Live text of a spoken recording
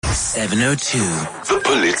702. The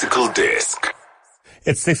Political Desk.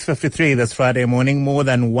 It's 6:53 this Friday morning. More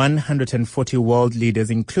than 140 world leaders,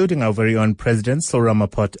 including our very own President Cyril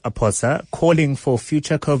Ramaphosa, calling for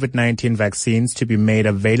future COVID-19 vaccines to be made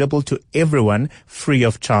available to everyone free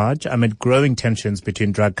of charge amid growing tensions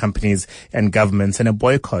between drug companies and governments and a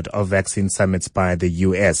boycott of vaccine summits by the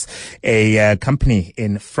US. A company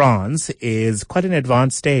in France is quite an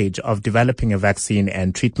advanced stage of developing a vaccine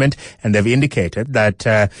and treatment, and they've indicated that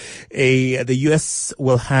the US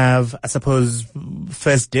will have, I suppose,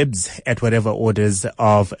 first dibs at whatever orders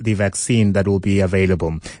of the vaccine that will be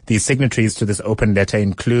available. The signatories to this open letter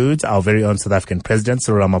include our very own South African President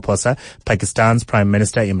Cyril Ramaphosa, Pakistan's Prime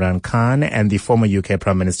Minister Imran Khan, and the former UK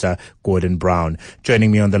Prime Minister Gordon Brown.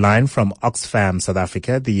 Joining me on the line from Oxfam, South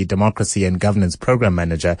Africa, the Democracy and Governance Program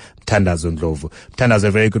Manager, Mthandazo Ndlovu. Mthandazo,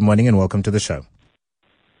 very good morning and welcome to the show.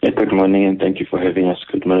 Good morning and thank you for having us.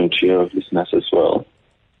 Good morning to your listeners as well.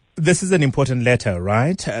 This is an important letter,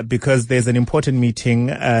 right? Because there's an important meeting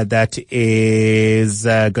that is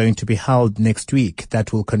going to be held next week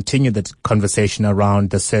that will continue the conversation around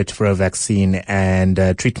the search for a vaccine and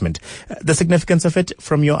treatment. The significance of it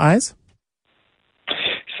from your eyes?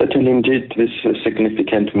 Certainly, indeed, this is a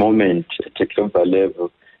significant moment at a global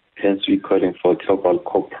level. Hence, we're calling for global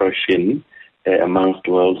cooperation amongst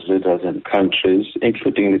world leaders and countries,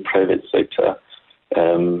 including the private sector,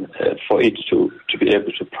 for it to be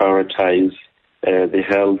able to prioritize the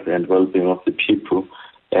health and well-being of the people.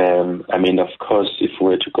 Of course, if we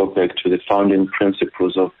were to go back to the founding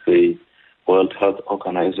principles of the World Health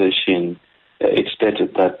Organization, it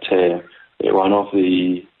stated that one of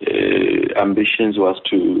the ambitions was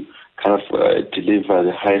to deliver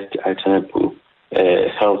the highest attainable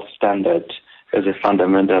health standard as a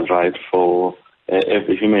fundamental right for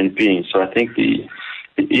every human being. So I think the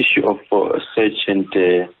issue of search and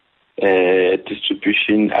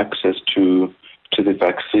distribution access to the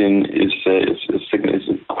vaccine is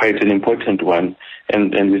quite an important one,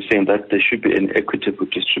 and we're saying that there should be an equitable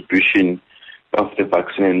distribution of the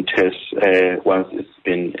vaccine and tests once it's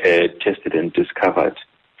been tested and discovered.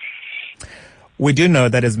 We do know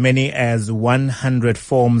that as many as 100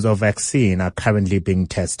 forms of vaccine are currently being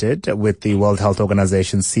tested, with the World Health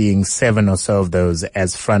Organization seeing 7 or so of those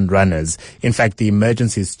as front runners. In fact, the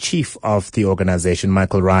emergencies chief of the organization,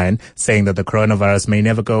 Michael Ryan, saying that the coronavirus may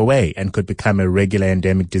never go away and could become a regular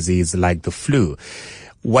endemic disease like the flu.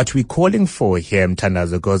 What we're calling for here,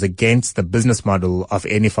 Mthandazo, goes against the business model of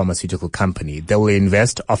any pharmaceutical company. They will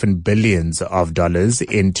invest often billions of dollars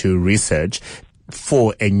into research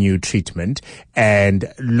for a new treatment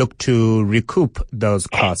and look to recoup those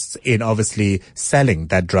costs in obviously selling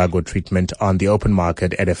that drug or treatment on the open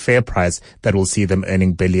market at a fair price that will see them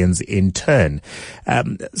earning billions in turn.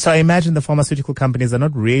 So I imagine the pharmaceutical companies are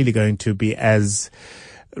not really going to be as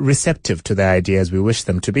receptive to the idea as we wish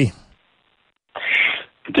them to be.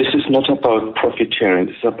 This is not about profit sharing.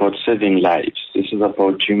 This is about saving lives. This is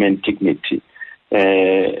about human dignity.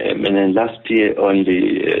 And last year,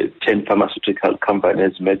 only 10 pharmaceutical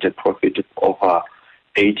companies made a profit of over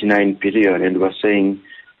 89 billion, and we're saying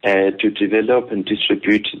to develop and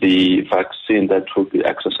distribute the vaccine that will be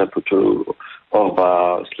accessible to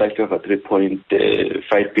slightly over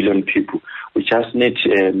 3.5 billion people. We just need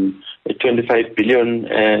 25 billion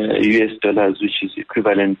US dollars, which is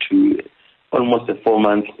equivalent to almost a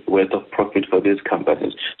 4-month worth of profit for these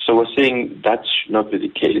companies. So we're saying that should not be the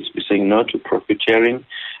case. We're saying no to profit sharing,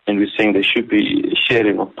 and we're saying there should be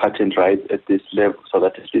sharing of patent rights at this level so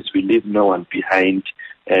that at least we leave no one behind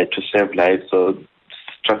to save lives. So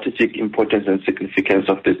strategic importance and significance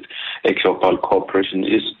of this global cooperation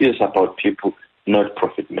is about people, not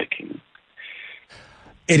profit making.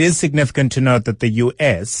 It is significant to note that the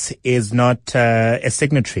U.S. is not a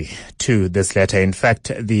signatory to this letter. In fact,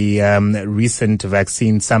 the recent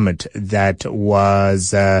vaccine summit that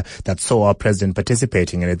saw our president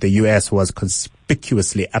participating in it, the U.S. was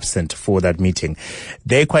conspicuously absent for that meeting.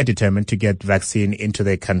 They're quite determined to get vaccine into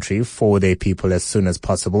their country for their people as soon as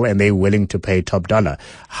possible, and they're willing to pay top dollar.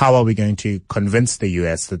 How are we going to convince the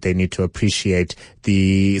U.S. that they need to appreciate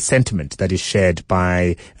the sentiment that is shared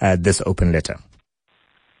by this open letter?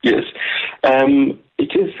 Yes. It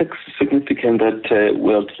is significant that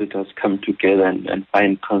world leaders come together and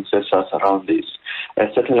find consensus around this.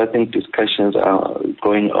 Certainly, I think discussions are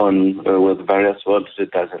going on with various world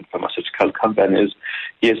leaders and pharmaceutical companies.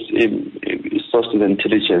 Yes, sources of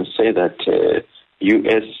intelligence say that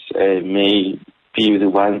U.S. may be the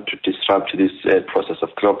one to disrupt this process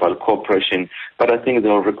of global cooperation, but I think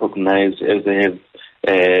they'll recognize, as they have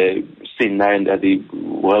seen now that the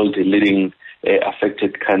world leading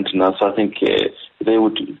affected country now. So I think they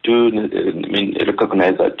would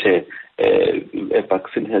recognize that a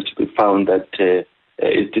vaccine has to be found that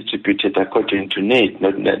is distributed according to need,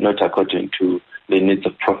 not according to the needs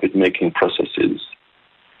of profit-making processes.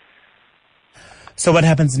 So what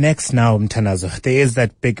happens next now, Mthandazo? There is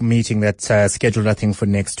that big meeting that's scheduled, I think, for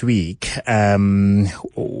next week.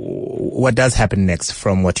 What does happen next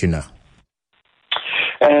from what you know?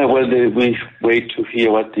 We wait to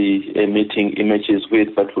hear what the meeting emerges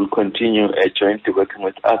with, but we'll continue jointly working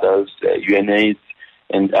with others, UNAIDS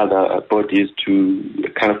and other bodies to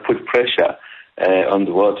kind of put pressure on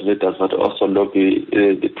the world leaders, but also lobby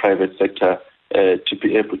the private sector to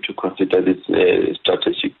be able to consider this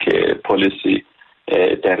strategic policy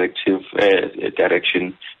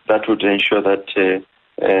direction that would ensure that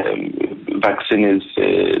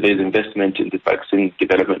there's investment in the vaccine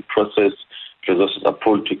development process, resources are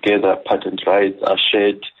pulled together, patent rights are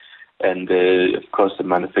shared, and of course the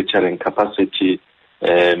manufacturing capacity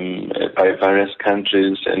by various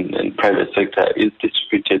countries and private sector is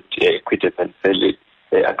distributed equitably and fairly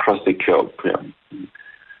across the globe.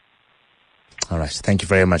 All right. Thank you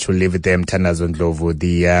very much. We'll leave it there. Mthandazo Ndlovu,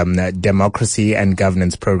 the Democracy and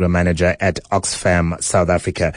Governance Program Manager at Oxfam, South Africa.